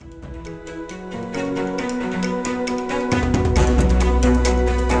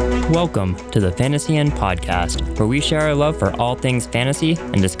Welcome to the Fantasy Inn podcast, where we share our love for all things fantasy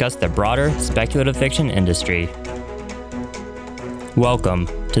and discuss the broader speculative fiction industry. Welcome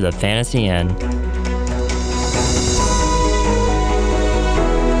to the Fantasy Inn.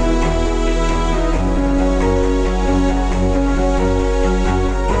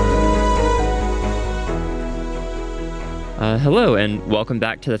 Hello, and welcome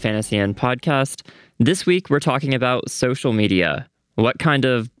back to the Fantasy Inn podcast. This week, we're talking about social media. What kind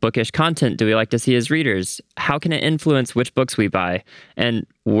of bookish content do we like to see as readers? How can it influence which books we buy? And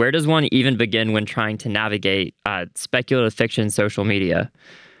where does one even begin when trying to navigate speculative fiction social media?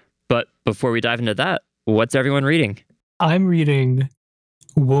 But before we dive into that, what's everyone reading? I'm reading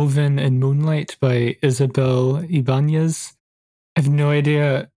Woven in Moonlight by Isabel Ibanez. I have no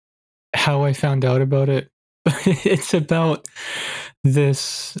idea how I found out about it, but it's about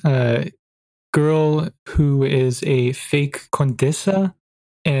this girl who is a fake condesa,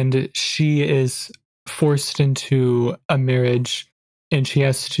 and she is forced into a marriage, and she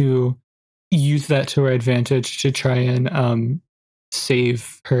has to use that to her advantage to try and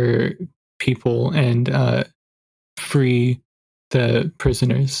save her people and free the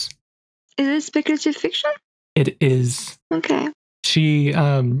prisoners. Is it speculative fiction? It is. Okay. She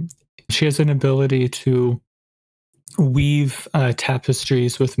has an ability to weave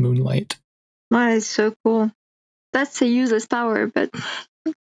tapestries with moonlight. That is so cool. That's a useless power, but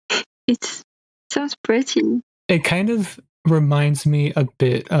it sounds pretty. It kind of reminds me a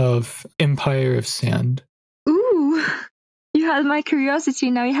bit of Empire of Sand. Ooh, you had my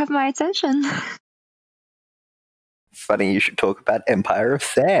curiosity, now you have my attention. Funny you should talk about Empire of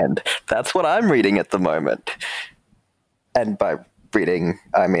Sand. That's what I'm reading at the moment. And by reading,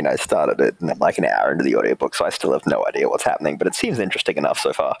 I mean I started it like an hour into the audiobook, so I still have no idea what's happening, but it seems interesting enough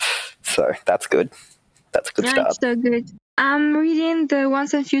so far. So that's good. That's a good start. That's so good. I'm reading The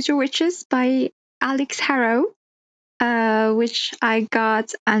Once and Future Witches by Alex Harrow, which I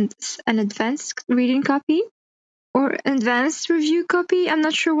got an advanced reading copy or advanced review copy. I'm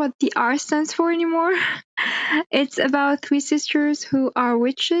not sure what the R stands for anymore. It's about three sisters who are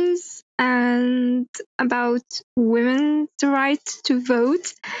witches and about women's right to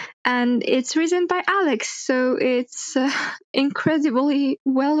vote. And it's written by Alex, so it's incredibly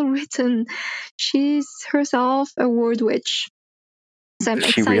well written. She's herself a word witch. So I'm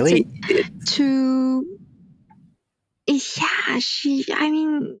excited really to... Yeah, I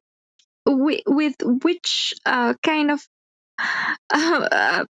mean, with which kind of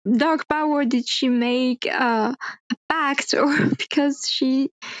dark power did she make a pact, or because she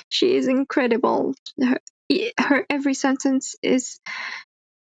is incredible. Her every sentence is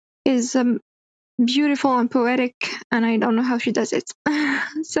beautiful and poetic, and I don't know how she does it.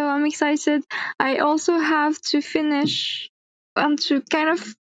 So I'm excited. I also have to finish to kind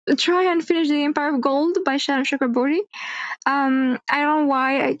of try and finish The Empire of Gold by Shannon Chakraborty. I don't know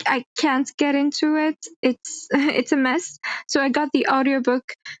why I can't get into it. It's a mess. So I got the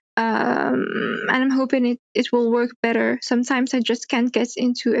audiobook, and I'm hoping it will work better. Sometimes I just can't get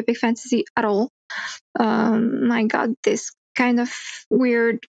into epic fantasy at all. I got this kind of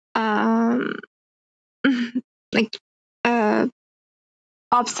weird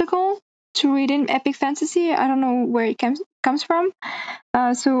obstacle to reading epic fantasy. I don't know where it comes from.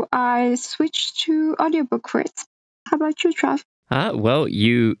 So I switched to audiobook for it. How about you, Trav? Well,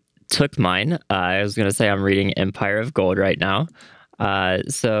 you took mine. I was going to say I'm reading Empire of Gold right now.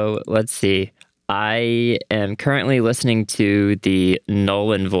 So let's see. I am currently listening to the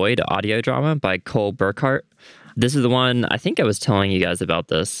Null and Void audio drama by Cole Burkhart. This is the one, I think I was telling you guys about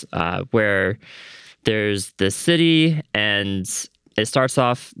this, where there's this city and it starts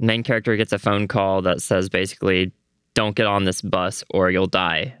off, main character gets a phone call that says basically, don't get on this bus or you'll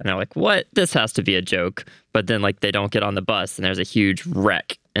die. And they're like, what? This has to be a joke. But then they don't get on the bus and there's a huge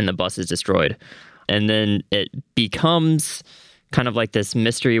wreck and the bus is destroyed. And then it becomes kind of like this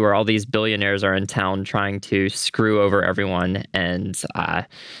mystery where all these billionaires are in town trying to screw over everyone and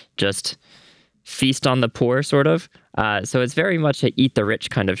just feast on the poor, sort of. So it's very much a eat the rich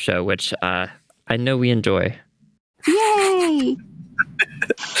kind of show, which I know we enjoy. Yay!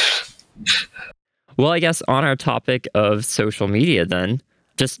 Well, I guess on our topic of social media then,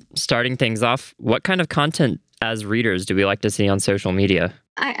 just starting things off, what kind of content as readers do we like to see on social media?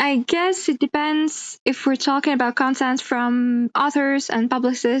 I guess it depends if we're talking about content from authors and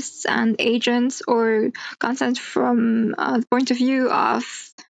publicists and agents, or content from the point of view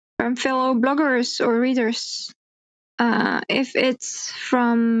from fellow bloggers or readers. If it's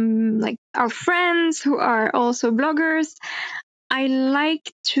from our friends who are also bloggers, I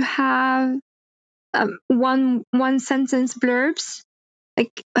like to have one sentence blurbs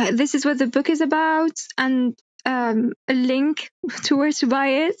like this is what the book is about, and a link to where to buy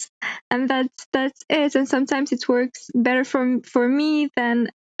it, and that's it. And sometimes it works better for me than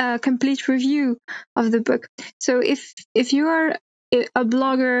a complete review of the book. So if you are a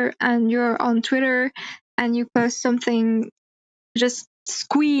blogger and you're on Twitter and you post something just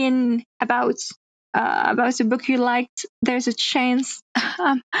squeeing about a book you liked, there's a chance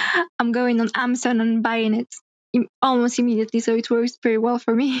I'm going on Amazon and buying it almost immediately. So it works pretty well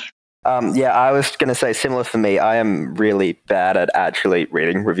for me. Yeah, I was going to say similar for me. I am really bad at actually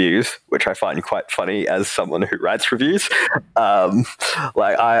reading reviews, which I find quite funny as someone who writes reviews.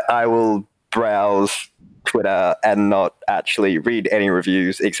 Like I will browse Twitter and not actually read any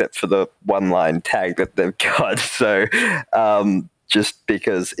reviews except for the one-line tag that they've got. So just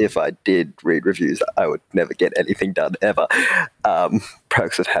because if I did read reviews, I would never get anything done ever.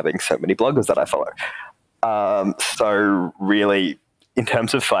 Perks of having so many bloggers that I follow. So really, in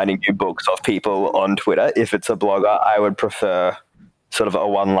terms of finding new books off people on Twitter, if it's a blogger, I would prefer sort of a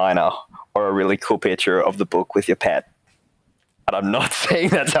one-liner or a really cool picture of the book with your pet. And I'm not saying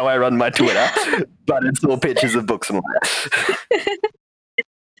that's how I run my Twitter, but it's all pictures of books and that.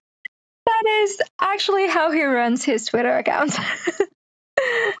 That is actually how he runs his Twitter account.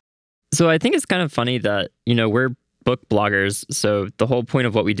 So I think it's kind of funny that, we're book bloggers. So the whole point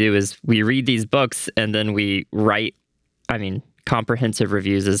of what we do is we read these books and then we write, comprehensive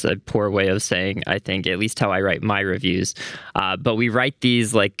reviews is a poor way of saying, I think, at least how I write my reviews. But we write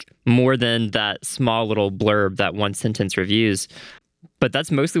these like more than that small little blurb, that one sentence reviews. But that's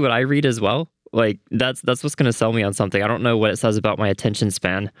mostly what I read as well. Like that's what's going to sell me on something. I don't know what it says about my attention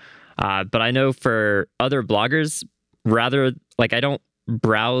span. But I know for other bloggers, rather, like I don't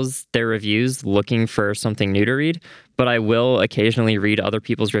browse their reviews looking for something new to read, but I will occasionally read other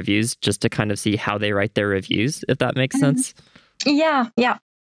people's reviews just to kind of see how they write their reviews, if that makes sense. Yeah.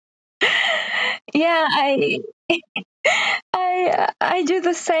 I do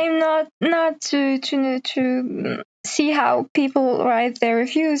the same, not to see how people write their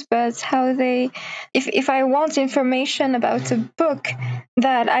reviews, but how they, if I want information about a book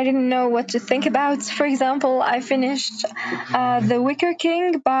that I didn't know what to think about. For example, I finished The Wicker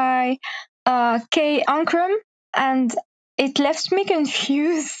King by Kay Ankrum, and it left me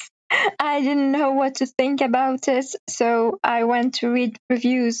confused. I didn't know what to think about it, so I went to read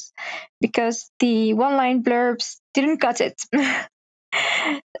reviews because the one-line blurbs didn't cut it.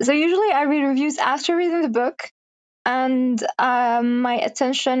 So usually I read reviews after reading the book, and my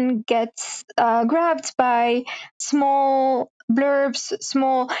attention gets grabbed by small blurbs,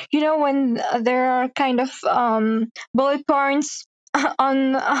 when there are kind of bullet points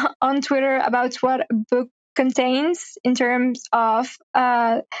on Twitter about what a book contains in terms of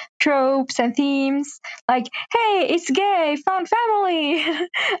tropes and themes, like hey, it's gay, found family,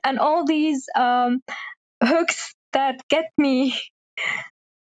 and all these hooks that get me.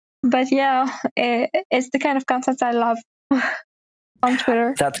 But yeah, it's the kind of content I love on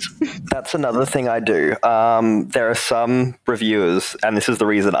Twitter. That's another thing I do. There are some reviewers, and this is the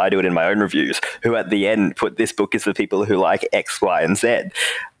reason I do it in my own reviews, who at the end put this book is for people who like X, Y, and Z.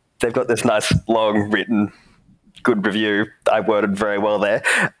 They've got this nice, long, written, good review. I worded very well there.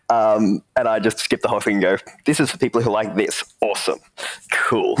 And I just skip the whole thing and go, this is for people who like this. Awesome.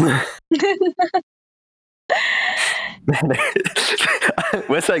 Cool.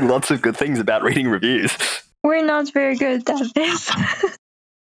 We're saying lots of good things about reading reviews. We're not very good at this.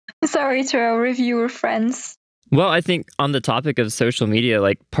 Sorry to our reviewer friends. Well, I think on the topic of social media,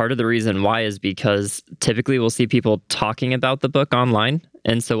 like part of the reason why is because typically we'll see people talking about the book online.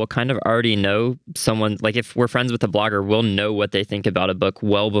 And so we'll kind of already know someone, like if we're friends with a blogger, we'll know what they think about a book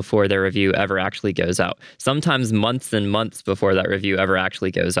well before their review ever actually goes out. Sometimes months and months before that review ever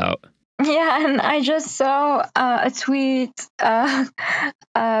actually goes out. Yeah, and I just saw a tweet being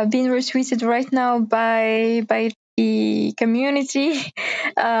retweeted right now by the community.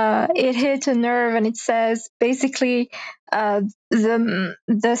 It hit a nerve, and it says basically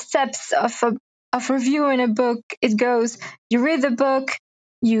the steps of reviewing a book. It goes: you read the book,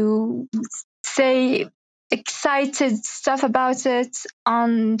 you say excited stuff about it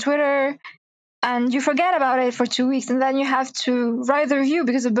on Twitter, and you forget about it for 2 weeks, and then you have to write the review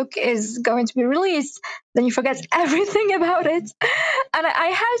because the book is going to be released. Then you forget everything about it. And I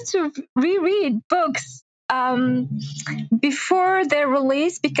had to reread books before their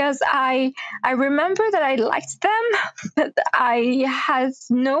release because I remember that I liked them, but I had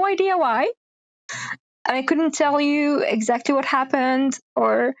no idea why. And I couldn't tell you exactly what happened,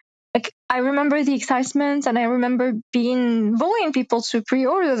 or like I remember the excitement and I remember bullying people to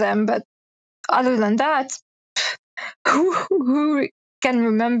pre-order them, but other than that, who can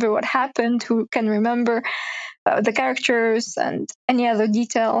remember what happened, who can remember the characters and any other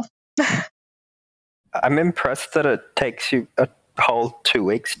detail. I'm impressed that it takes you a whole 2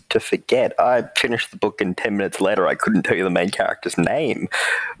 weeks to forget. I finished the book and 10 minutes later I couldn't tell you the main character's name,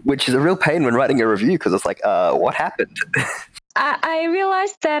 which is a real pain when writing a review because it's like, what happened? I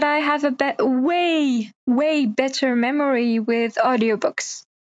realized that I have a way better memory with audiobooks.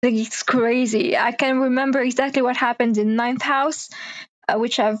 Like, it's crazy. I can remember exactly what happened in Ninth House,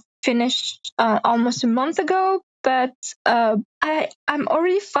 which I've finished almost a month ago, but I'm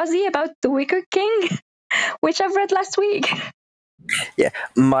already fuzzy about The Wicker King, which I've read last week. Yeah,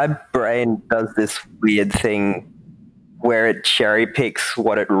 my brain does this weird thing where it cherry picks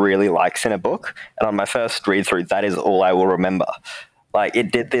what it really likes in a book. And on my first read through, that is all I will remember. Like,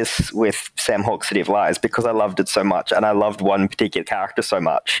 it did this with Sam Hawke's City of Lies because I loved it so much, and I loved one particular character so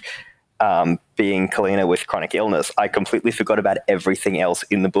much, being Kalina with chronic illness. I completely forgot about everything else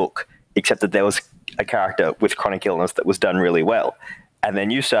in the book, except that there was a character with chronic illness that was done really well. And then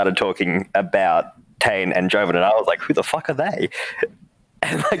you started talking about Tane and Joven, and I was like, who the fuck are they?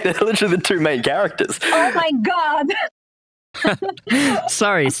 And like, they're literally the two main characters. Oh my god!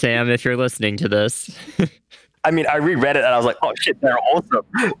 Sorry, Sam, if you're listening to this. I mean, I reread it and I was like, oh shit, they're awesome.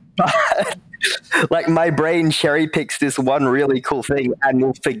 But like, my brain cherry picks this one really cool thing and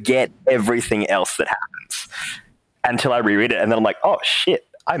will forget everything else that happens until I reread it. And then I'm like, oh shit,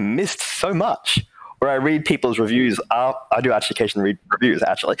 I missed so much. Where I read people's reviews, I do actually occasionally read reviews,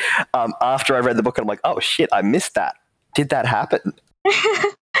 actually, after I read the book, and I'm like, oh shit, I missed that. Did that happen?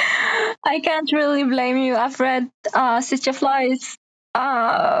 I can't really blame you. I've read City of Lies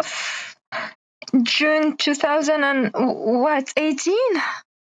June 2018.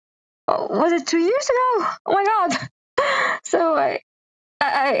 Was it 2 years ago? Oh my god! So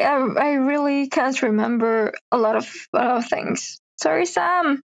I really can't remember a lot of things. Sorry,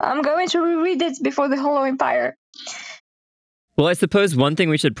 Sam. I'm going to reread it before the Hollow Empire. Well, I suppose one thing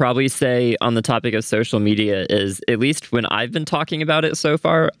we should probably say on the topic of social media is, at least when I've been talking about it so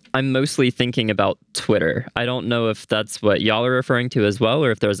far, I'm mostly thinking about Twitter. I don't know if that's what y'all are referring to as well, or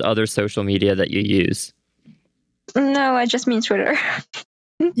if there's other social media that you use. No, I just mean Twitter.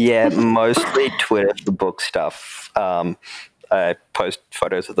 Yeah, mostly Twitter for book stuff. I post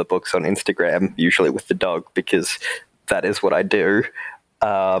photos of the books on Instagram, usually with the dog, because that is what I do.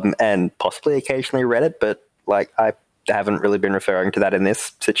 And possibly occasionally Reddit, but like, I haven't really been referring to that in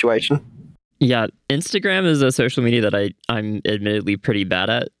this situation. Yeah, Instagram is a social media that I'm admittedly pretty bad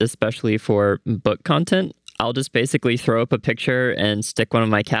at, especially for book content. I'll just basically throw up a picture and stick one of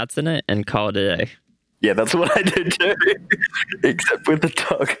my cats in it and call it a day. Yeah, that's what I do too, except with the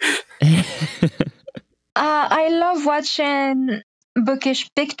dog. I love watching bookish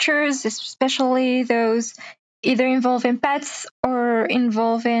pictures, especially those either involving pets or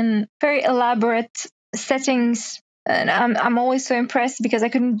involving very elaborate settings. And I'm always so impressed because I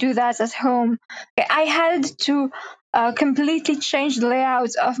couldn't do that at home. I had to completely change the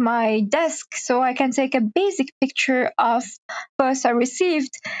layout of my desk so I can take a basic picture of posts I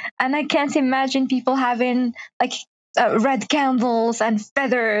received, and I can't imagine people having like red candles and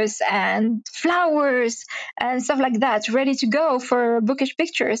feathers and flowers and stuff like that ready to go for bookish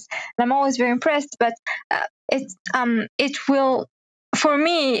pictures. And I'm always very impressed, but it will, for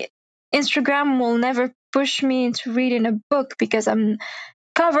me, Instagram will never push me into reading a book because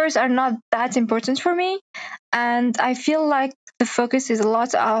covers are not that important for me, and I feel like the focus is a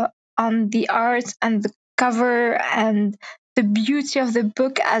lot on the art and the cover and the beauty of the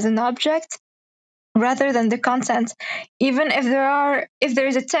book as an object rather than the content. Even if there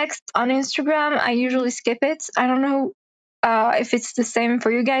is a text on Instagram, I usually skip it. I don't know if it's the same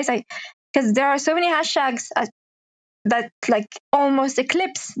for you guys. Because there are so many hashtags that like almost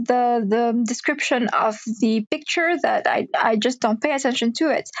eclipse the description of the picture that I just don't pay attention to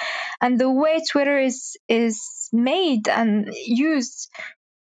it. And the way Twitter is made and used,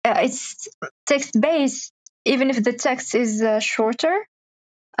 it's text based, even if the text is shorter.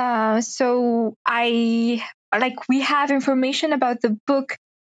 So we have information about the book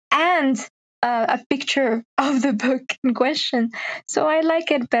and a picture of the book in question. So I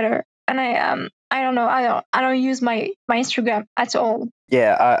like it better. And I don't know, I don't use my Instagram at all.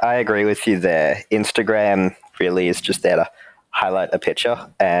 Yeah, I agree with you there. Instagram really is just there to highlight a picture,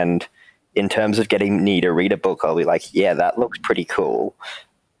 and in terms of getting me to read a book, I'll be like, yeah, that looks pretty cool,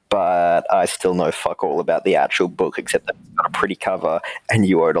 but I still know fuck all about the actual book except that it's got a pretty cover and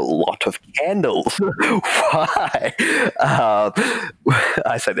you own a lot of candles. Why?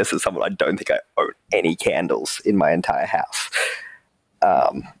 I say this as someone, I don't think I own any candles in my entire house.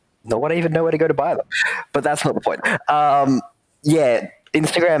 Nor would I even know where to go to buy them. But that's not the point. Yeah,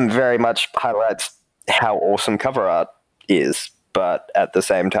 Instagram very much highlights how awesome cover art is, but at the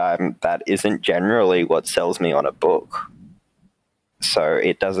same time, that isn't generally what sells me on a book. So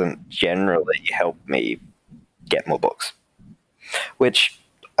it doesn't generally help me get more books. Which,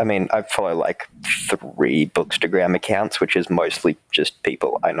 I mean, I follow like 3 Bookstagram accounts, which is mostly just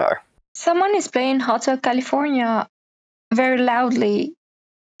people I know. Someone is playing Hotel California very loudly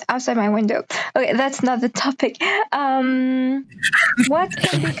outside my window. Okay, that's not the topic. What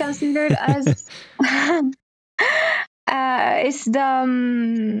can be considered as it's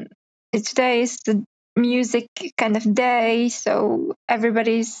the today is the music kind of day, so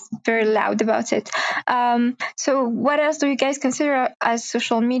everybody's very loud about it. So what else do you guys consider as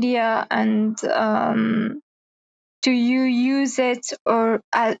social media, and do you use it or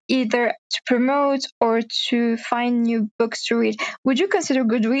either to promote or to find new books to read? Would you consider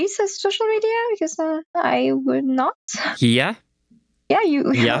Goodreads as social media? Because I would not. Yeah. Yeah,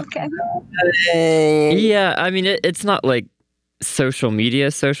 you. Yeah. Okay. Yeah, I mean, it's not like social media,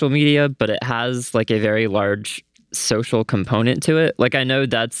 but it has like a very large social component to it. Like I know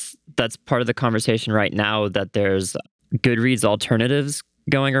that's part of the conversation right now, that there's Goodreads alternatives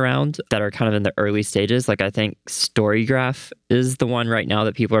going around that are kind of in the early stages. Like I think Storygraph is the one right now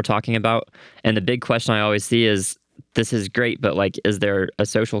that people are talking about. And the big question I always see is, this is great, but like, is there a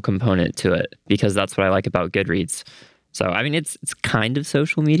social component to it? Because that's what I like about Goodreads. So I mean, it's kind of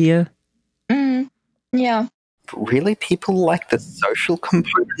social media. Yeah. Really, people like the social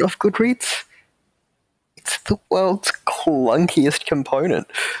component of Goodreads? It's the world's clunkiest component.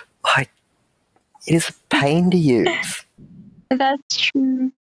 Like, it is a pain to use. That's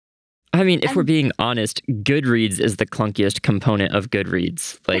true. I mean, if we're being honest, Goodreads is the clunkiest component of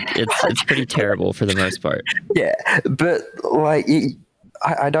Goodreads. Like, it's pretty terrible for the most part. Yeah, but like,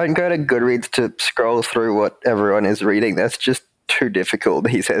 I don't go to Goodreads to scroll through what everyone is reading. That's just too difficult.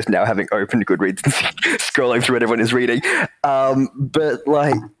 He says now, having opened Goodreads and scrolling through what everyone is reading. But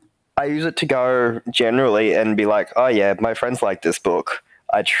like, I use it to go generally and be like, oh yeah, my friends like this book.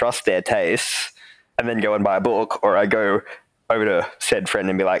 I trust their tastes, and then go and buy a book. Or I go over to said friend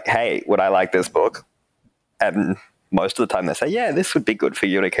and be like, hey, would I like this book? And most of the time they say, yeah, this would be good for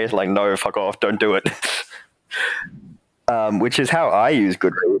you. And occasionally, like, no, fuck off, don't do it. Which is how I use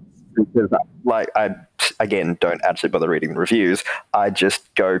Goodreads. Because, like, I, again, don't actually bother reading the reviews. I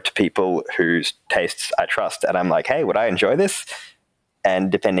just go to people whose tastes I trust. And I'm like, hey, would I enjoy this? And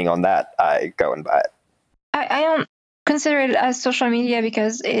depending on that, I go and buy it. I don't consider it as social media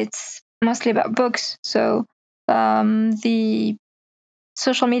because it's mostly about books. So the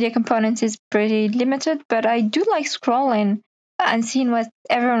social media component is pretty limited, but I do like scrolling and seeing what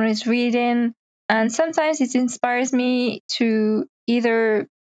everyone is reading. And sometimes it inspires me to either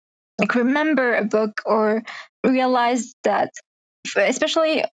like remember a book or realize that,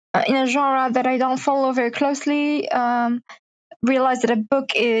 especially in a genre that I don't follow very closely, realize that a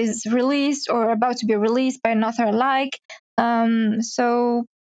book is released or about to be released by an author I like. So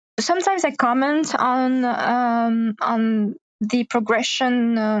sometimes I comment on the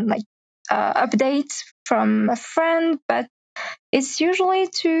progression, updates from a friend, but it's usually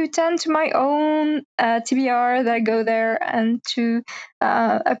to tend to my own TBR that I go there and to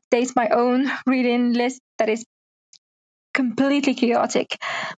update my own reading list that is completely chaotic.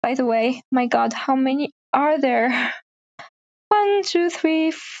 By the way, my God, how many are there? 1, 2,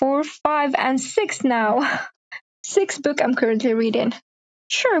 3, 4, 5, and 6 now. 6 book I'm currently reading.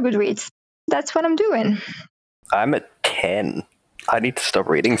 Sure, Goodreads. That's what I'm doing. I'm at 10. I need to stop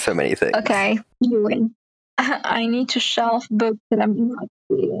reading so many things. Okay, you win. I need to shelf books that I'm not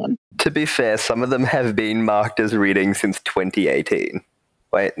reading. To be fair, some of them have been marked as reading since 2018.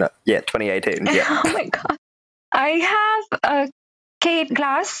 Wait, no. Yeah, 2018. Yeah. Oh my God. I have a Kate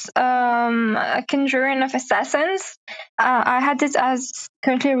Glass, A Conjuring of Assassins. I had it as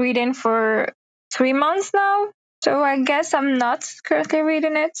currently reading for 3 months now, so I guess I'm not currently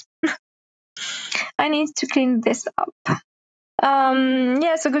reading it. I need to clean this up.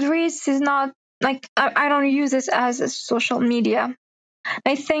 Yeah, so Goodreads is not like I don't use it as a social media.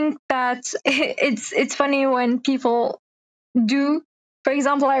 I think that it's funny when people do. For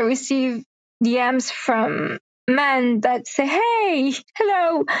example, I receive DMs from men that say, "Hey,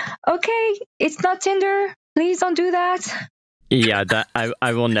 hello, okay, it's not Tinder. Please don't do that." Yeah, that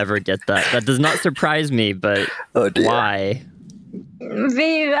I will never get that. That does not surprise me, but why?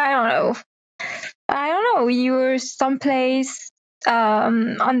 I don't know. You're someplace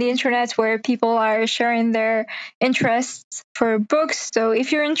on the internet where people are sharing their interests for books. So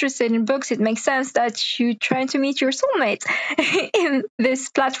if you're interested in books, it makes sense that you try to meet your soulmate in this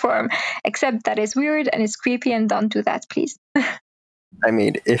platform. Except that is weird and it's creepy, and don't do that, please. I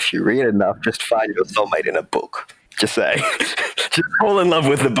mean, if you read enough, just find your soulmate in a book. Just say. Just fall in love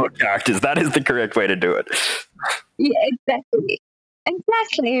with the book characters. That is the correct way to do it. Yeah, exactly.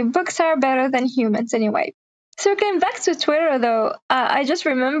 Exactly. Books are better than humans anyway. Circling back to Twitter, though, I just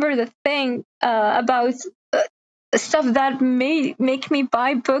remember the thing about stuff that may make me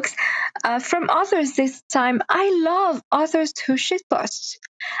buy books from authors this time. I love authors who shitpost.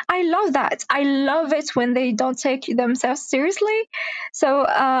 I love that. I love it when they don't take themselves seriously. So,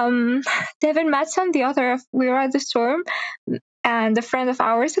 Devin Matson, the author of We Are the Storm, and a friend of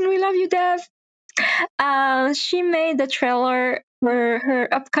ours, and we love you, Dev. She made the trailer for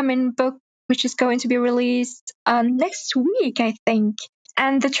her upcoming book, which is going to be released next week, I think.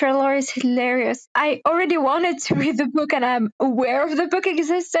 And the trailer is hilarious. I already wanted to read the book, and I'm aware of the book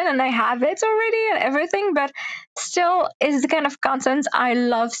existing, and I have it already and everything, but still, it's the kind of content I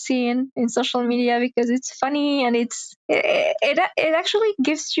love seeing in social media because it's funny and it actually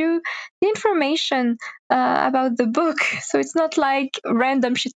gives you the information about the book. So it's not like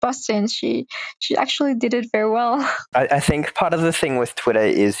random shit posting. She actually did it very well. I think part of the thing with Twitter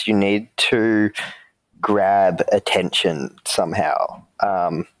is you need to grab attention somehow.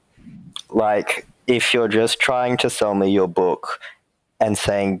 Like, if you're just trying to sell me your book and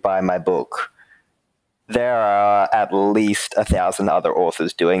saying, buy my book, there are at least 1,000 other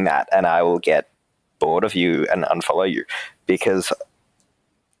authors doing that, and I will get bored of you and unfollow you. Because,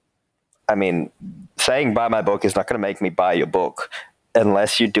 I mean, saying buy my book is not going to make me buy your book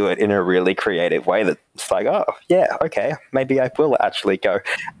unless you do it in a really creative way that's like, oh, yeah, okay, maybe I will actually go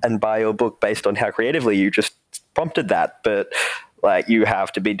and buy your book based on how creatively you just prompted that. But, like, you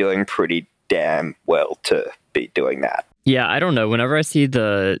have to be doing pretty damn well to be doing that. Yeah, I don't know. Whenever I see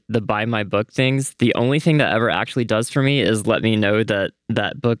the buy my book things, the only thing that ever actually does for me is let me know that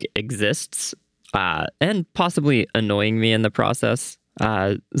that book exists, and possibly annoying me in the process.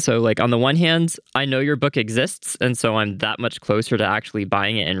 So, like, on the one hand, I know your book exists, and so I'm that much closer to actually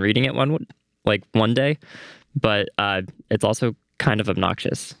buying it and reading it one day. But it's also kind of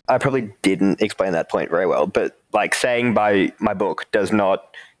obnoxious. I probably didn't explain that point very well, but, like, saying buy my book does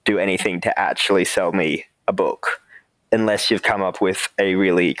not do anything to actually sell me a book unless you've come up with a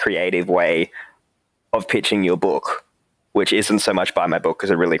really creative way of pitching your book, which isn't so much buy my book as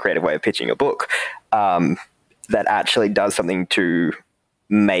a really creative way of pitching your book, that actually does something to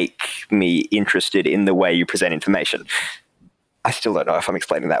make me interested in the way you present information. I still don't know if I'm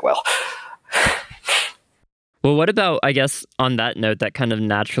explaining that well. Well, what about, I guess, on that note, that kind of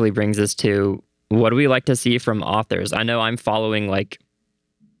naturally brings us to what do we like to see from authors? I know I'm following like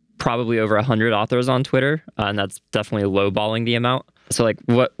probably over 100 authors on Twitter, and that's definitely lowballing the amount. So, like,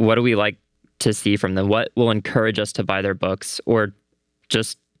 what do we like to see from them? What will encourage us to buy their books, or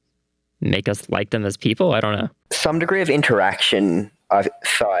just make us like them as people? I don't know. Some degree of interaction I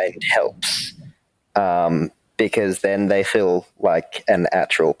find helps, because then they feel like an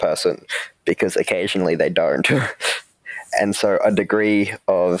actual person, because occasionally they don't. And so a degree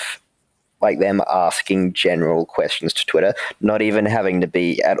of, like, them asking general questions to Twitter, not even having to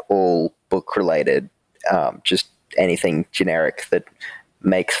be at all book related, just anything generic that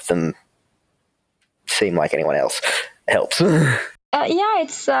makes them seem like anyone else helps. Yeah,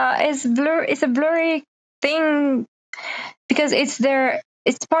 it's a blurry thing because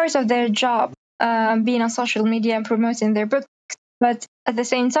it's part of their job, being on social media and promoting their book, but at the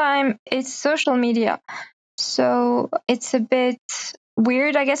same time it's social media, so it's a bit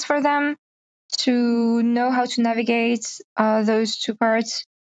weird, I guess, for them to know how to navigate those two parts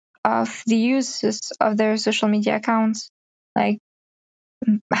of the uses of their social media accounts, like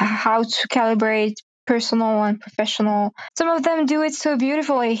how to calibrate personal and professional. Some of them do it so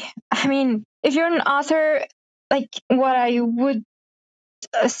beautifully. I mean, if you're an author, like, what I would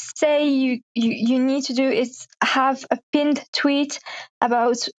say you need to do is have a pinned tweet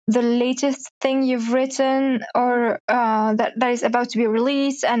about the latest thing you've written, or that is about to be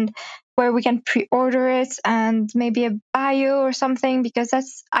released, and where we can pre-order it, and maybe a bio or something, because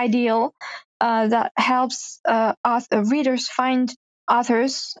that's ideal. That helps readers find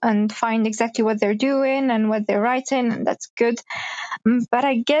authors and find exactly what they're doing and what they're writing, and that's good. But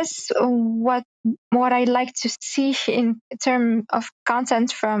I guess what I like to see in terms of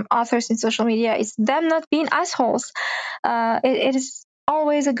content from authors in social media is them not being assholes. It is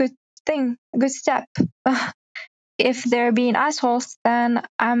always a good thing, a good step. If they're being assholes, then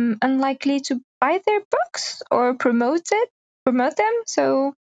I'm unlikely to buy their books or promote it. promote them.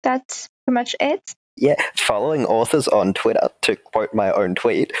 So that's pretty much it. Yeah, following authors on Twitter, to quote my own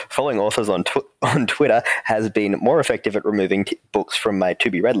tweet, following authors on Twitter has been more effective at removing books from my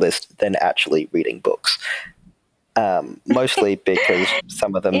to-be-read list than actually reading books. Mostly because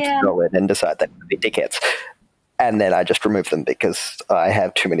some of them Yeah. go in and decide that they're dickheads. And then I just remove them because I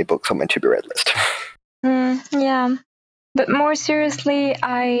have too many books on my to-be-read list. Yeah. But more seriously,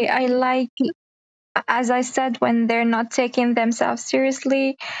 I like, as I said, when they're not taking themselves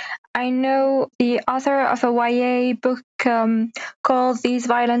seriously. I know the author of a YA book called These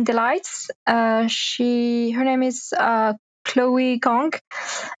Violent Delights. Her name is Chloe Gong,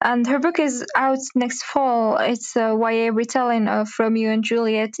 and her book is out next fall. It's a YA retelling of Romeo and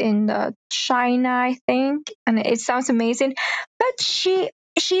Juliet in China, I think, and it sounds amazing. But she's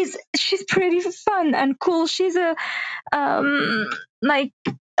pretty fun and cool. She's a like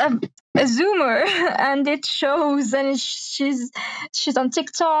a zoomer, and it shows. And she's on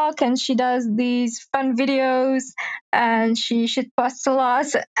TikTok, and she does these fun videos, and she posts a lot,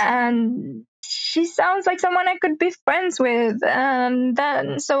 and she sounds like someone I could be friends with. And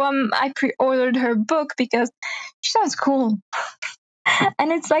then so I pre-ordered her book because she sounds cool.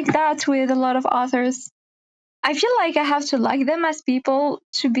 And it's like that with a lot of authors. I feel like I have to like them as people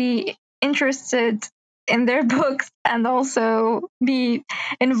to be interested in their books and also be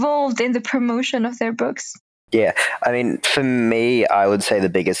involved in the promotion of their books. Yeah, I mean, for me, I would say the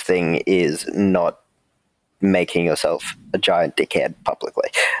biggest thing is not making yourself a giant dickhead publicly.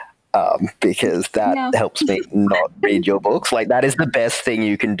 Because that helps me not read your books. Like, that is the best thing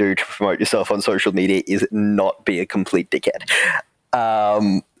you can do to promote yourself on social media, is not be a complete dickhead.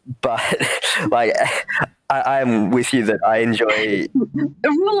 But like, I'm with you that I enjoy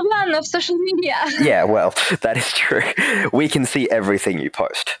Rule one of social media. Yeah, well, that is true. We can see everything you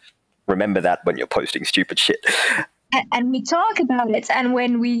post. Remember that when you're posting stupid shit. And we talk about it, and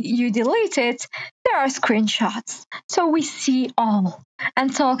when you delete it, there are screenshots, so we see all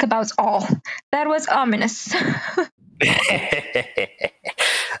and talk about all. That was ominous.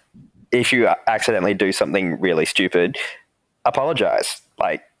 If you accidentally do something really stupid, apologize.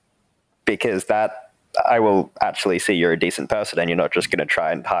 Like, because that I will actually see you're a decent person, and you're not just going to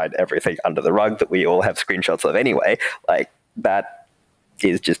try and hide everything under the rug that we all have screenshots of anyway. Like, that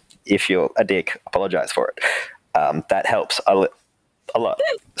is just, if you're a dick, apologize for it. That helps a lot.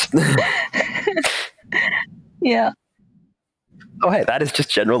 Yeah. Oh, hey, that is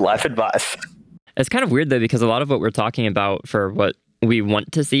just general life advice. It's kind of weird, though, because a lot of what we're talking about for what we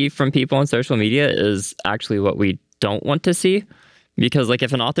want to see from people on social media is actually what we don't want to see. Because, like,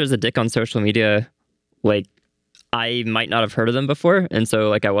 if an author's a dick on social media, like, I might not have heard of them before, and so,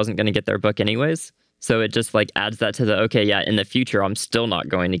 like, I wasn't going to get their book anyways. So it just, like, adds that to the, okay, yeah, in the future, I'm still not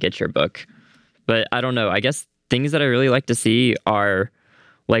going to get your book. But I don't know. I guess things that I really like to see are,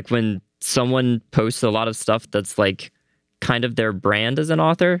 like, when someone posts a lot of stuff that's, like, kind of their brand as an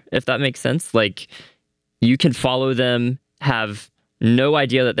author, if that makes sense. Like, you can follow them, have no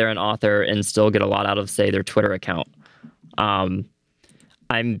idea that they're an author, and still get a lot out of, say, their Twitter account.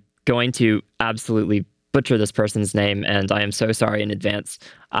 I'm going to absolutely butcher this person's name, and I am so sorry in advance.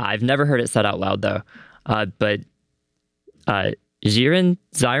 I've never heard it said out loud, though. But Zyron,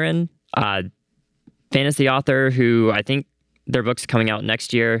 fantasy author who I think their book's coming out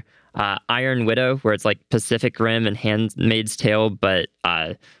next year. Iron Widow, where it's like Pacific Rim and Handmaid's Tale, but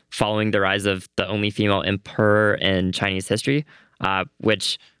following the rise of the only female emperor in Chinese history,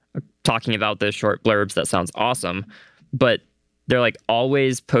 which, talking about those short blurbs, that sounds awesome. But they're like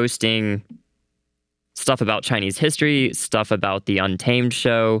always posting stuff about Chinese history, stuff about the Untamed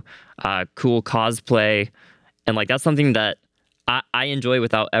show, cool cosplay. And like that's something that I enjoy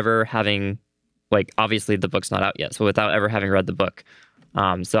without ever having, like, obviously the book's not out yet, so without ever having read the book.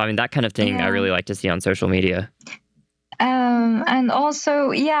 So I mean, that kind of thing I really like to see on social media. And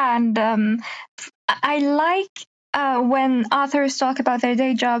also, I like when authors talk about their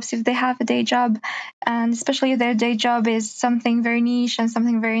day jobs, if they have a day job, and especially if their day job is something very niche and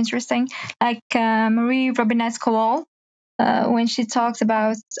something very interesting, like Marie Robinette Kowal, when she talks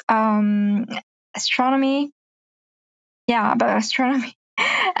about astronomy. Yeah, about astronomy.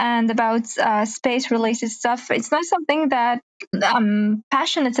 And about space-related stuff. It's not something that I'm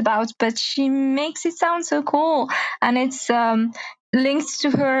passionate about, but she makes it sound so cool, and it's linked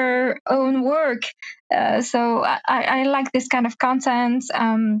to her own work. So I like this kind of content.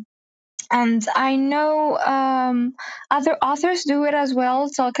 And I know other authors do it as well.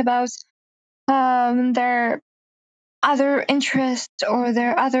 Talk about their other interests or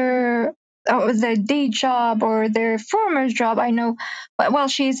their day job or their former job. I know, well,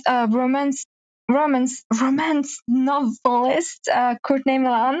 she's a romance novelist, Courtney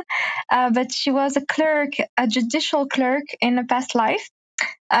Milan, but she was a judicial clerk in a past life.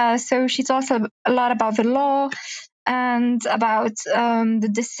 So she talks a lot about the law and about the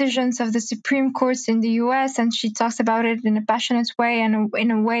decisions of the Supreme Courts in the US, and she talks about it in a passionate way and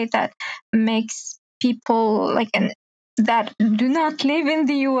in a way that makes people that do not live in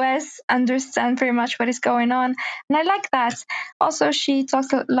the US understand pretty much what is going on. And I like that. Also, she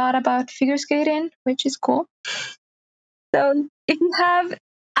talks a lot about figure skating, which is cool. So if you have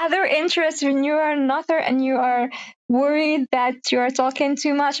other interests when you are an author and you are worried that you are talking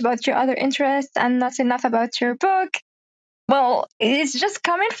too much about your other interests and not enough about your book, well, it's just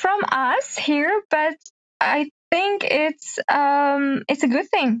coming from us here, but I think it's a good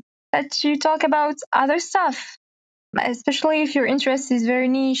thing that you talk about other stuff, especially if your interest is very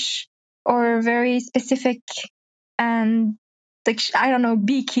niche or very specific and I don't know,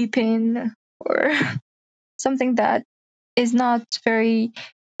 beekeeping or something that is not very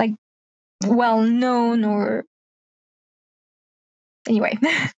like well known or anyway.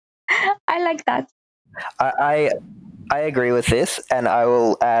 I like that. I agree with this, and I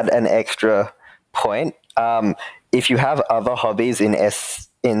will add an extra point. If you have other hobbies in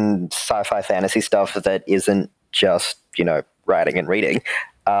sci-fi fantasy stuff that isn't just writing and reading,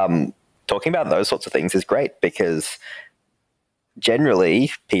 talking about those sorts of things is great, because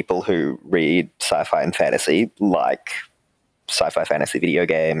generally people who read sci-fi and fantasy like sci-fi fantasy video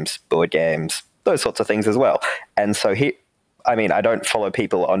games, board games, those sorts of things as well. And so I don't follow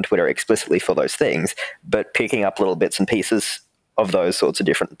people on Twitter explicitly for those things, but picking up little bits and pieces of those sorts of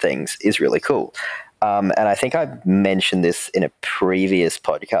different things is really cool. And I think I mentioned this in a previous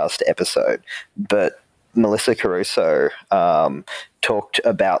podcast episode, but Melissa Caruso talked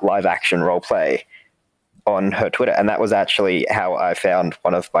about live action roleplay on her Twitter, and that was actually how I found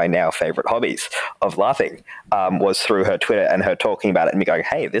one of my now favorite hobbies of laughing, was through her Twitter and her talking about it and me going,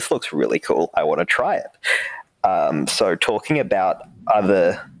 hey, this looks really cool, I want to try it. So talking about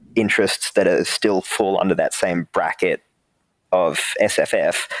other interests that are still fall under that same bracket of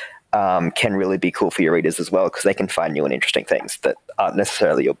SFF can really be cool for your readers as well, because they can find new and interesting things that aren't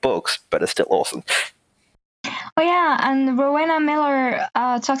necessarily your books but are still awesome. Oh yeah, and Rowena Miller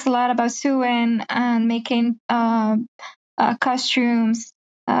talks a lot about sewing and making costumes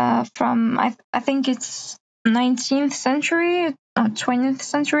from I think it's 19th century or 20th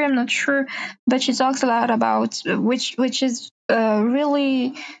century, I'm not sure, but she talks a lot about which is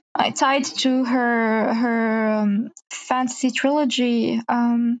really tied to her fantasy trilogy.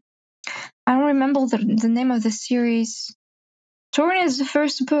 I don't remember the name of the series. Torn is the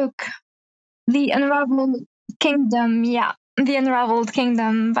first book. The Unraveled Kingdom, yeah. The Unraveled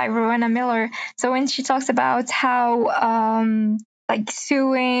Kingdom by Rowena Miller. So when she talks about how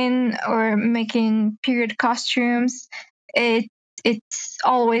sewing or making period costumes, it's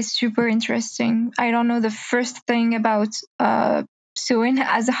always super interesting. I don't know the first thing about sewing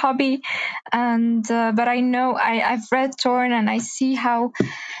as a hobby, and but I know I've read Torn and I see how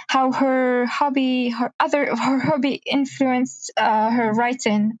her hobby influenced her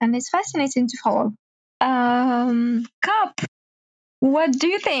writing, and it's fascinating to follow. Cup, what do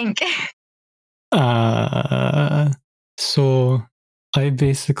you think? So I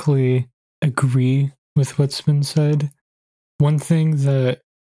basically agree with what's been said. One thing that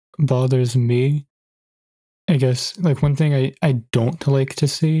bothers me, I guess, one thing I don't like to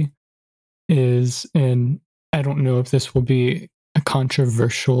see is, and I don't know if this will be a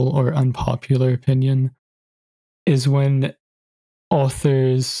controversial or unpopular opinion, is when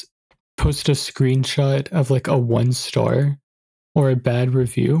authors post a screenshot of a 1-star or a bad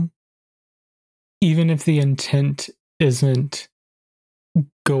review, even if the intent isn't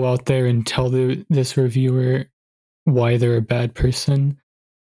go out there and tell this reviewer why they're a bad person,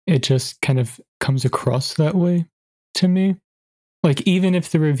 it just kind of comes across that way to me. Even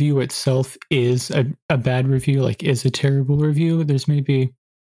if the review itself is a bad review, is a terrible review, there's maybe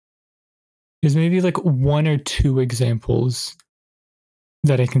one or two examples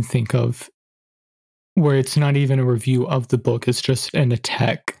that I can think of where it's not even a review of the book, it's just an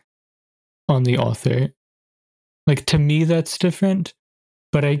attack on the author. To me, that's different,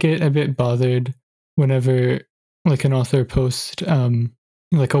 but I get a bit bothered whenever an author posts a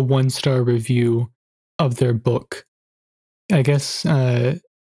 1-star review of their book. I guess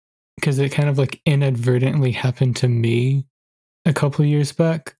because it kind of inadvertently happened to me a couple years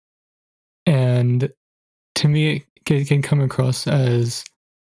back, and to me it can come across as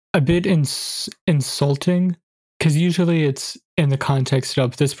a bit insulting, because usually it's in the context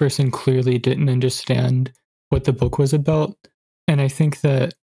of this person clearly didn't understand what the book was about, and I think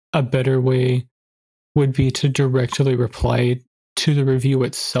that a better way would be to directly reply to the review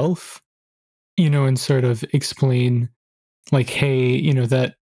itself, and sort of explain, like, hey,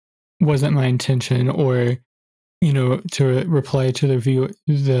 that wasn't my intention, or, to reply to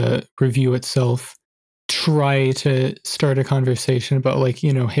the review itself, try to start a conversation about, like,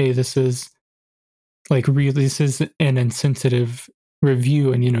 hey, this is an insensitive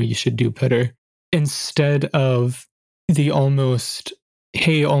review, and you should do better, instead of the almost,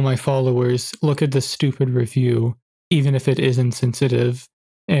 hey, all my followers, look at this stupid review, even if it is insensitive,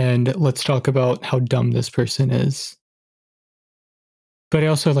 and let's talk about how dumb this person is. But I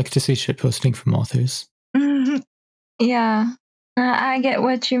also like to see shitposting from authors. Yeah, I get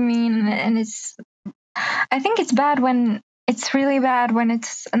what you mean, and I think it's really bad when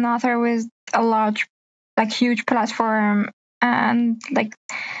it's an author with a large, like, huge platform, and like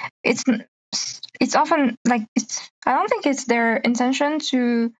it's often like I don't think it's their intention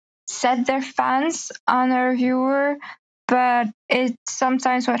to set their fans on a reviewer, but it's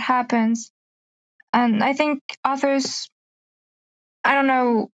sometimes what happens. And I think authors, I don't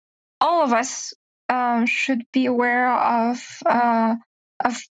know, all of us should be aware of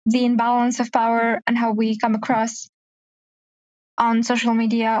the imbalance of power and how we come across on social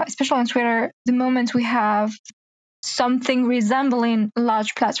media, especially on Twitter. The moment we have something resembling a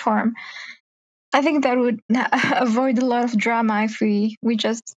large platform, I think that would avoid a lot of drama if we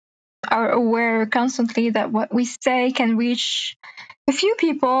just are aware constantly that what we say can reach a few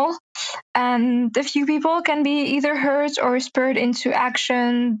people, and a few people can be either hurt or spurred into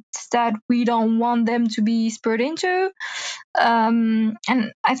actions that we don't want them to be spurred into. And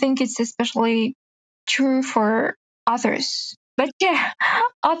I think it's especially true for authors. But yeah,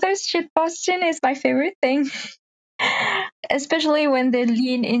 authors shitposting is my favorite thing. Especially when they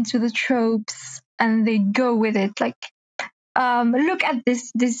lean into the tropes and they go with it. Like, look at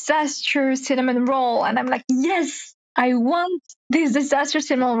this disastrous cinnamon roll, and I'm like, yes, I want this disastrous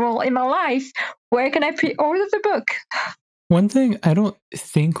cinnamon roll in my life. Where can I pre-order the book? One thing I don't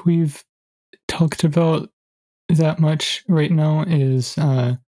think we've talked about that much right now is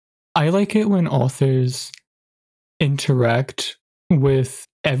I like it when authors interact with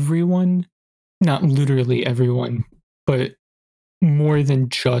everyone, not literally everyone, but more than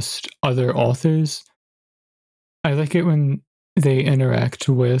just other authors. I like it when they interact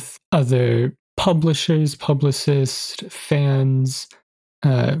with other publishers, publicists, fans,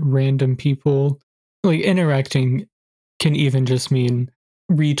 random people. Like, interacting can even just mean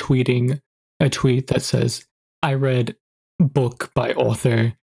retweeting a tweet that says, I read book by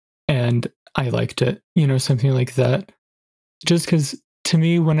author and I liked it, something like that. Just because, to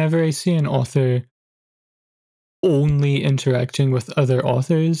me, whenever I see an author only interacting with other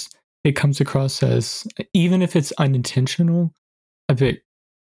authors, it comes across as, even if it's unintentional, a bit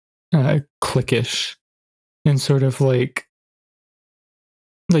cliquish, and sort of like,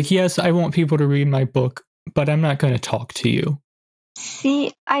 yes, I want people to read my book, but I'm not going to talk to you.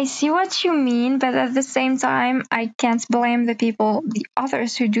 See, I see what you mean, but at the same time, I can't blame the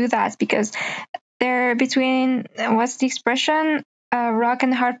authors who do that, because they're between, what's the expression, rock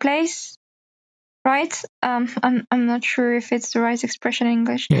and hard place, right? I'm not sure if it's the right expression in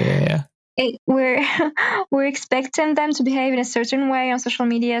English. Yeah. We're expecting them to behave in a certain way on social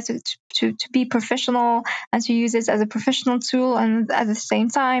media, to be professional and to use it as a professional tool, and at the same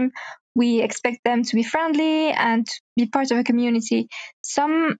time we expect them to be friendly and to be part of a community.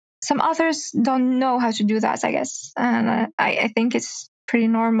 Some authors don't know how to do that, I guess, and I think it's pretty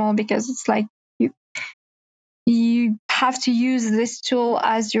normal, because it's like you have to use this tool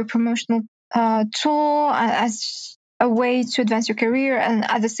as your promotional tool, as a way to advance your career, and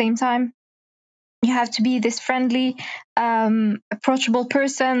at the same time you have to be this friendly, approachable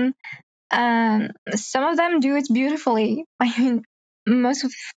person. Some of them do it beautifully. I mean, most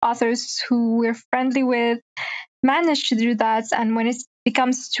of authors who we're friendly with manage to do that, and when it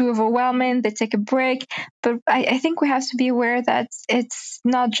becomes too overwhelming, they take a break. But I think we have to be aware that it's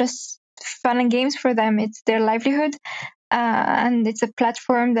not just fun and games for them, it's their livelihood, and it's a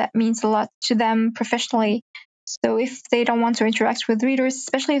platform that means a lot to them professionally. So if they don't want to interact with readers,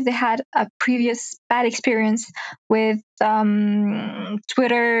 especially if they had a previous bad experience with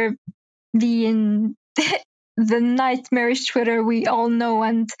Twitter, the the nightmarish Twitter we all know,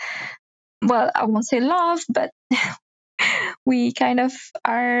 and, well, I won't say love, but we kind of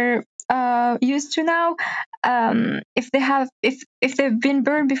are used to now. If they've been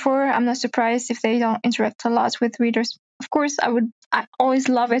burned before, I'm not surprised if they don't interact a lot with readers of course, I always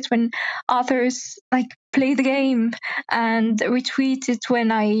love it when authors like play the game and retweet it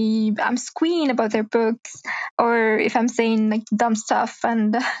when I'm squealing about their books, or if I'm saying like dumb stuff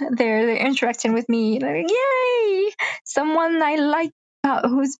and they're interacting with me. Like, yay! Someone I like,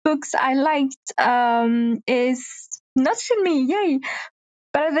 whose books I liked, is noticing me. Yay!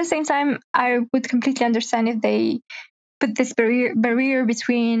 But at the same time, I would completely understand if they put this barrier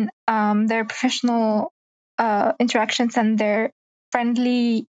between their professional interactions and their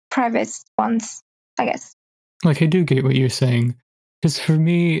friendly private ones, I guess. Like, I do get what you're saying. Because for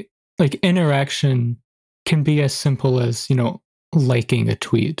me, like, interaction can be as simple as, liking a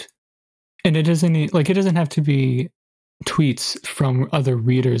tweet. And it doesn't have to be tweets from other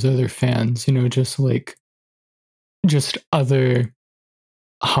readers, other fans, just other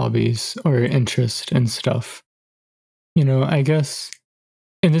hobbies or interest and stuff. I guess,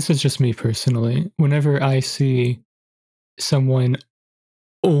 and this is just me personally, whenever I see someone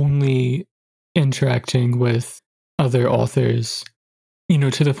only interacting with other authors,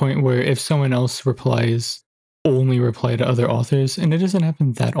 to the point where if someone else replies, only reply to other authors, and it doesn't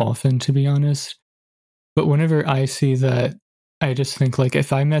happen that often, to be honest. But whenever I see that, I just think, like,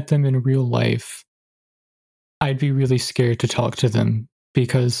 if I met them in real life, I'd be really scared to talk to them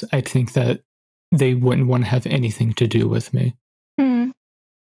because I'd think that they wouldn't want to have anything to do with me. Yeah,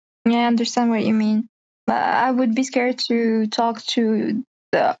 I understand what you mean. I would be scared to talk to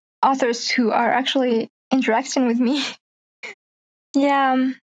the authors who are actually interacting with me.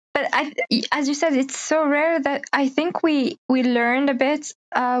 Yeah, but as you said, it's so rare that I think we learned a bit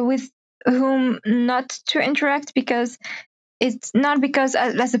with whom not to interact, because it's not because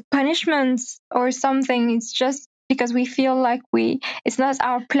as a punishment or something. It's just because we feel like it's not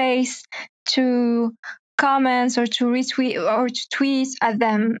our place to comment or to retweet or to tweet at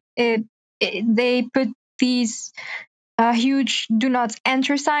them. They put these huge do not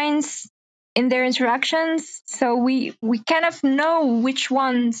enter signs in their interactions, so we kind of know which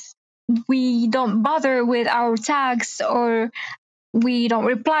ones we don't bother with our tags, or we don't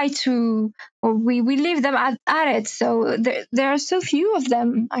reply to, or we leave them at it. So there are so few of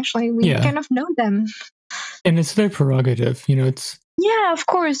them, actually. We Yeah. kind of know them. And it's their prerogative, it's... Yeah, of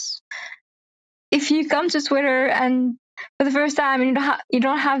course. If you come to Twitter and for the first time you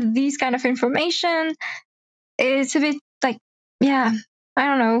don't have these kind of information, it's a bit like, yeah, I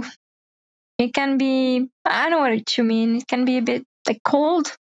don't know. It can be, I know what you mean. It can be a bit like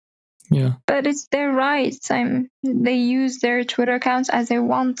cold. Yeah. But it's their rights. They use their Twitter accounts as they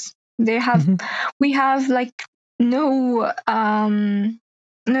want. We have like no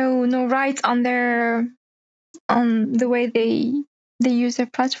rights on the way they use their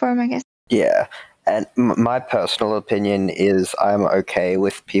platform, I guess. Yeah, and my personal opinion is I'm okay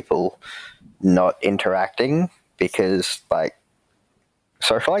with people not interacting because, like,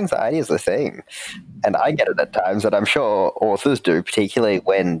 social anxiety is a thing, and I get it at times, and I'm sure authors do, particularly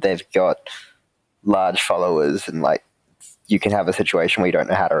when they've got large followers, and like you can have a situation where you don't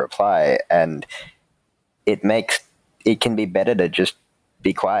know how to reply, and it can be better to just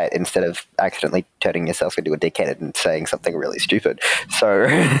be quiet instead of accidentally turning yourself into a dickhead and saying something really stupid. So,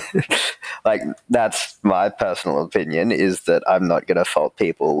 like, that's my personal opinion, is that I'm not going to fault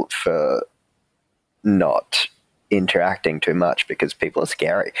people for not interacting too much because people are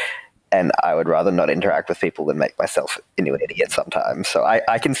scary. And I would rather not interact with people than make myself into an idiot sometimes. So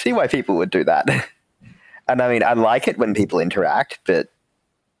I can see why people would do that. And I mean, I like it when people interact, but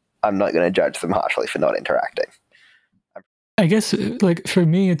I'm not going to judge them harshly for not interacting. I guess, like, for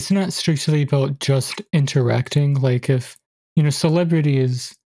me, it's not strictly about just interacting. Like, if,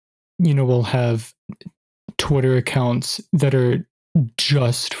 celebrities, will have Twitter accounts that are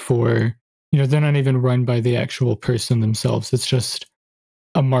just for, they're not even run by the actual person themselves. It's just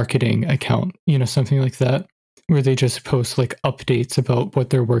a marketing account, something like that, where they just post like updates about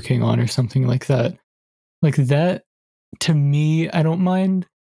what they're working on or something like that. Like that, to me, I don't mind.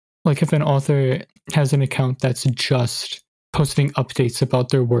 Like if an author has an account that's just posting updates about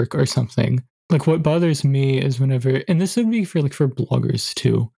their work or something. Like what bothers me is whenever, and this would be for bloggers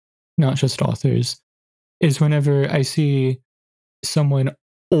too, not just authors, is whenever I see someone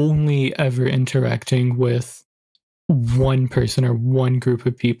only ever interacting with one person or one group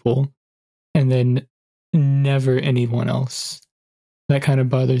of people and then never anyone else. That kind of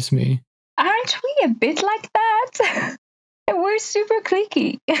bothers me. Aren't we a bit like that? We're super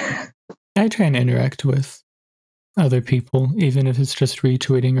cliquey. I try and interact with other people, even if it's just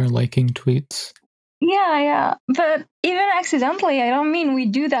retweeting or liking tweets. Yeah. But even accidentally, I don't mean we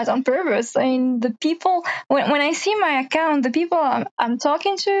do that on purpose. I mean, the people, when I see my account, the people I'm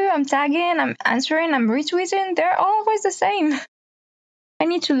talking to, I'm tagging, I'm answering, I'm retweeting, they're always the same. I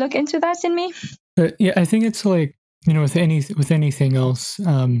need to look into that in me. But yeah, I think it's like, with anything else,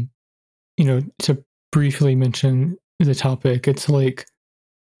 to briefly mention the topic, it's like,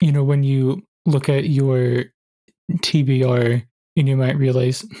 when you look at your TBR and you might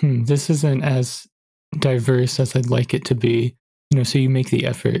realize, this isn't as diverse as I'd like it to be. So you make the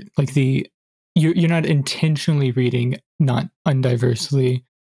effort. Like you're not intentionally reading not undiversely,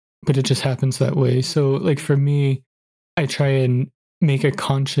 but it just happens that way. So like for me, I try and make a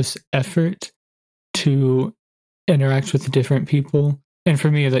conscious effort to interact with different people. And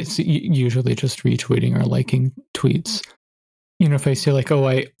for me, that's usually just retweeting or liking tweets. If I say like, oh,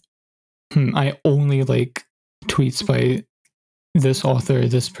 I only like tweets by this author,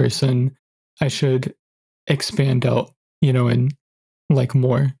 this person, I should expand out, and like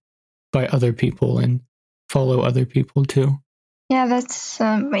more by other people and follow other people too. Yeah, that's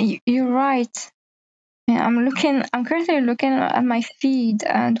you're right. Yeah, I'm currently looking at my feed,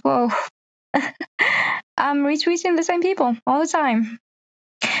 and whoa, I'm retweeting the same people all the time.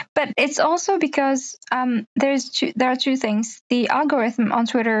 But it's also because there are two things. The algorithm on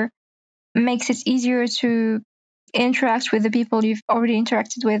Twitter makes it easier to interact with the people you've already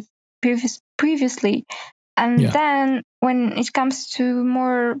interacted with previously. And then when it comes to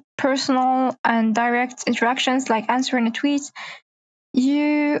more personal and direct interactions, like answering a tweet,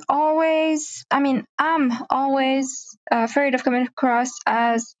 I'm always afraid of coming across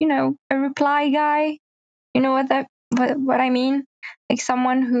as, a reply guy. You know what I mean? Like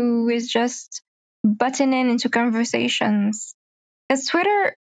someone who is just butting into conversations. Because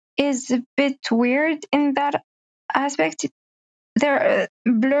Twitter is a bit weird in that aspect. There are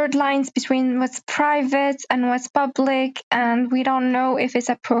blurred lines between what's private and what's public, and we don't know if it's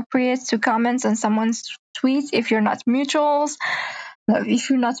appropriate to comment on someone's tweet if you're not mutuals. If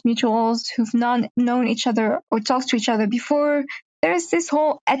you're not mutuals who've not known each other or talked to each other before, there's this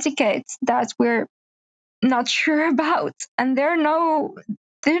whole etiquette that we're not sure about, and there's no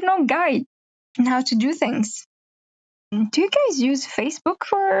guide on how to do things. Do you guys use Facebook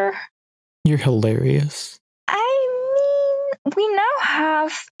for? You're hilarious. I mean, we now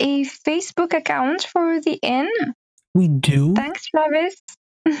have a Facebook account for the inn. We do? Thanks, Travis.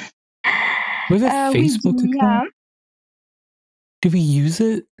 We have a Facebook account? Yeah. Do we use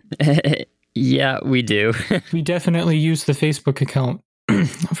it? Yeah, we do. We definitely use the Facebook account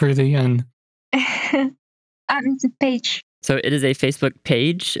for the inn. It's a page. So it is a Facebook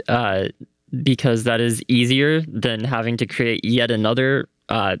page because that is easier than having to create yet another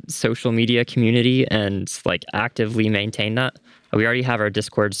social media community and like actively maintain that. We already have our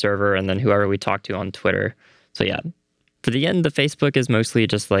Discord server and then whoever we talk to on Twitter. So yeah, for the end, the Facebook is mostly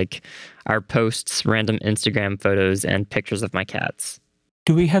just like our posts, random Instagram photos, and pictures of my cats.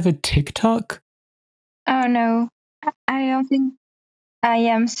 Do we have a TikTok? Oh no, I don't think. I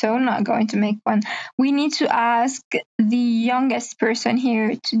am so not going to make one. We need to ask the youngest person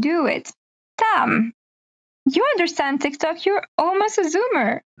here to do it. Tam, you understand TikTok? You're almost a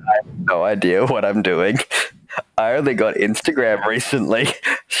Zoomer. I have no idea what I'm doing. I only got Instagram recently.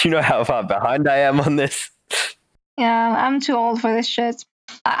 You know how far behind I am on this? Yeah, I'm too old for this shit.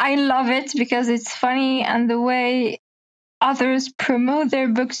 I love it because it's funny, and the way others promote their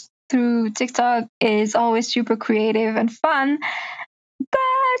books through TikTok is always super creative and fun.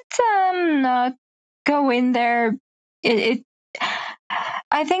 But not go in there.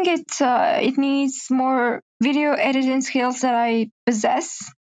 I think it needs more video editing skills that I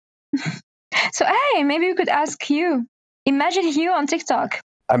possess. So hey, maybe we could ask Hugh. Imagine Hugh on TikTok.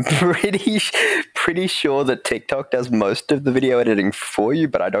 I'm pretty sure that TikTok does most of the video editing for you,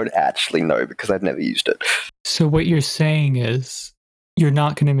 but I don't actually know because I've never used it. So what you're saying is you're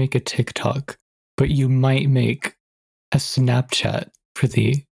not going to make a TikTok, but you might make a Snapchat for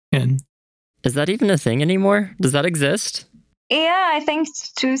the inn. Is that even a thing anymore? Does that exist? Yeah, I think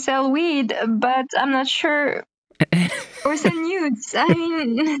to sell weed, but I'm not sure. Or send nudes. I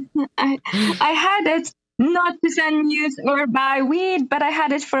mean, I had it not to send nudes or buy weed, but I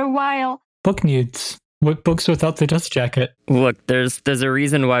had it for a while. Book nudes. What books without the dust jacket? Look, there's a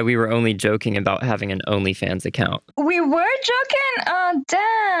reason why we were only joking about having an OnlyFans account. We were joking? Oh,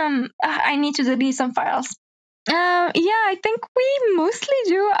 damn. I need to delete some files. Yeah, I think we mostly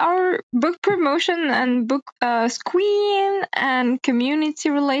do our book promotion and book screen and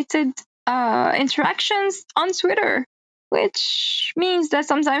community-related interactions on Twitter, which means that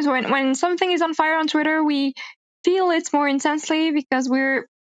sometimes when something is on fire on Twitter, we feel it more intensely because we're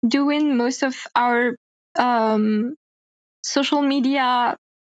doing most of our social media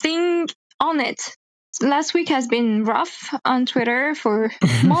thing on it. Last week has been rough on Twitter for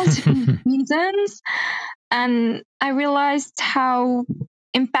multiple reasons, and I realized how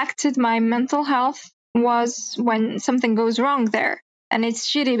impacted my mental health was when something goes wrong there. And it's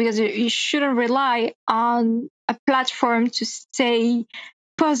shitty because you shouldn't rely on a platform to stay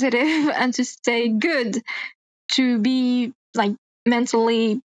positive and to stay good, to be like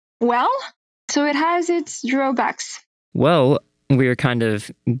mentally well. So it has its drawbacks. Well, we're kind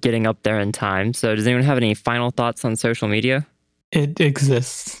of getting up there in time. So does anyone have any final thoughts on social media? It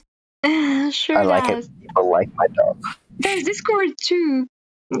exists. Sure I like does. it. People like my dog. There's Discord too.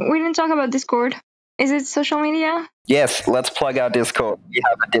 We didn't talk about Discord. Is it social media? Yes, let's plug our Discord. We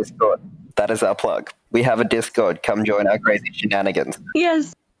have a Discord. That is our plug. We have a Discord. Come join our crazy shenanigans.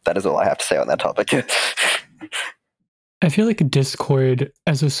 Yes. That is all I have to say on that topic. I feel like Discord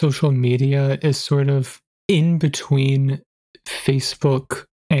as a social media is sort of in between Facebook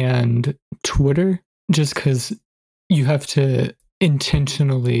and Twitter, just because you have to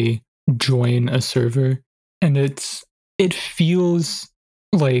intentionally join a server, and it feels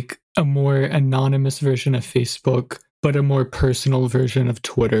like a more anonymous version of Facebook, but a more personal version of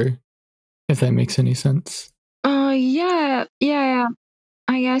Twitter, if that makes any sense. Yeah.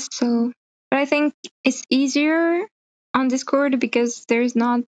 I guess so. But I think it's easier on Discord because there's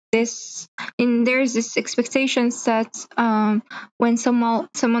not this, and there's this expectation set. When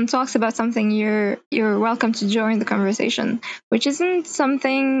someone talks about something, you're welcome to join the conversation, which isn't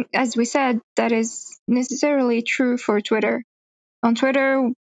something, as we said, that is necessarily true for Twitter. On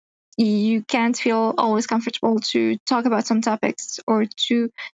Twitter, you can't feel always comfortable to talk about some topics or to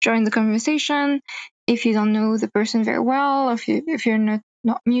join the conversation if you don't know the person very well, if you're not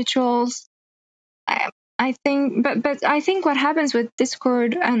mutuals. I think, but I think what happens with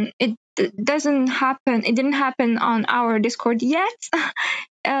Discord, and it doesn't happen. It didn't happen on our Discord yet.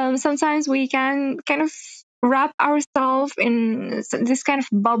 Sometimes we can kind of wrap ourselves in this kind of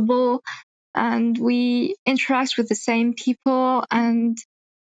bubble, and we interact with the same people, and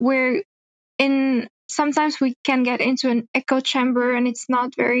we're in. Sometimes we can get into an echo chamber, and it's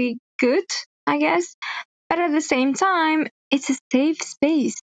not very good, I guess. But at the same time, it's a safe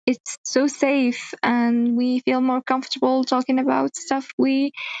space. It's so safe, and we feel more comfortable talking about stuff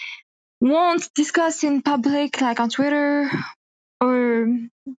we won't discuss in public, like on Twitter, or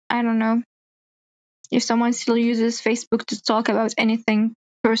I don't know. If someone still uses Facebook to talk about anything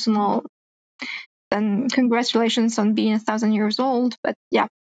personal, then congratulations on being 1,000 years old. But yeah.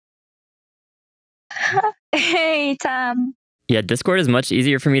 Hey, Tam. Yeah, Discord is much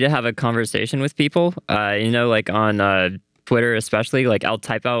easier for me to have a conversation with people. Like on Twitter especially, like I'll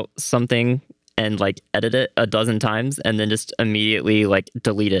type out something and like edit it a dozen times and then just immediately like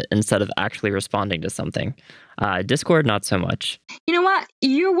delete it instead of actually responding to something. Discord, not so much. You know what?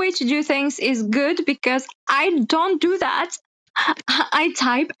 Your way to do things is good because I don't do that. I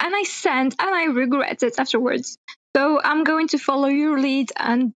type and I send and I regret it afterwards. So I'm going to follow your lead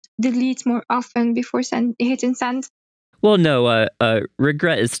and delete more often before hitting send. Well, no,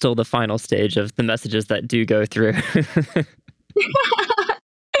 regret is still the final stage of the messages that do go through.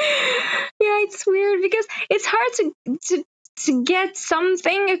 Yeah, it's weird because it's hard to get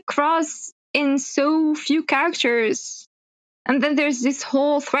something across in so few characters. And then there's this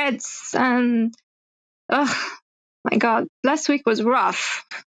whole threads, and oh my god, last week was rough.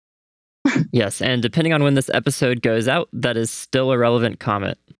 Yes, and depending on when this episode goes out, that is still a relevant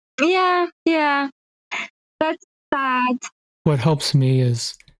comment. Yeah, that's sad. What helps me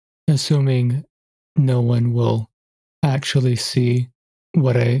is assuming no one will actually see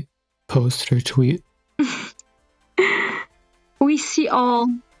what I post or tweet. We see all.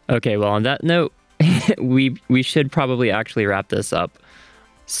 Okay, well, on that note, we should probably actually wrap this up.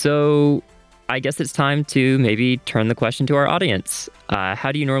 So I guess it's time to maybe turn the question to our audience.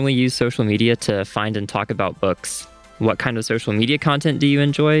 How do you normally use social media to find and talk about books? What kind of social media content do you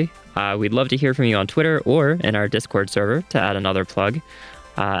enjoy? We'd love to hear from you on Twitter or in our Discord server, to add another plug.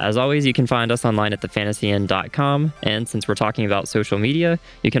 As always, you can find us online at thefantasyinn.com. And since we're talking about social media,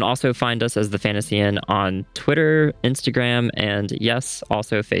 you can also find us as The Fantasy Inn on Twitter, Instagram, and yes,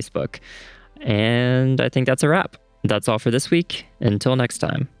 also Facebook. And I think that's a wrap. That's all for this week. Until next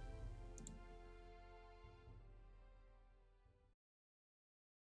time.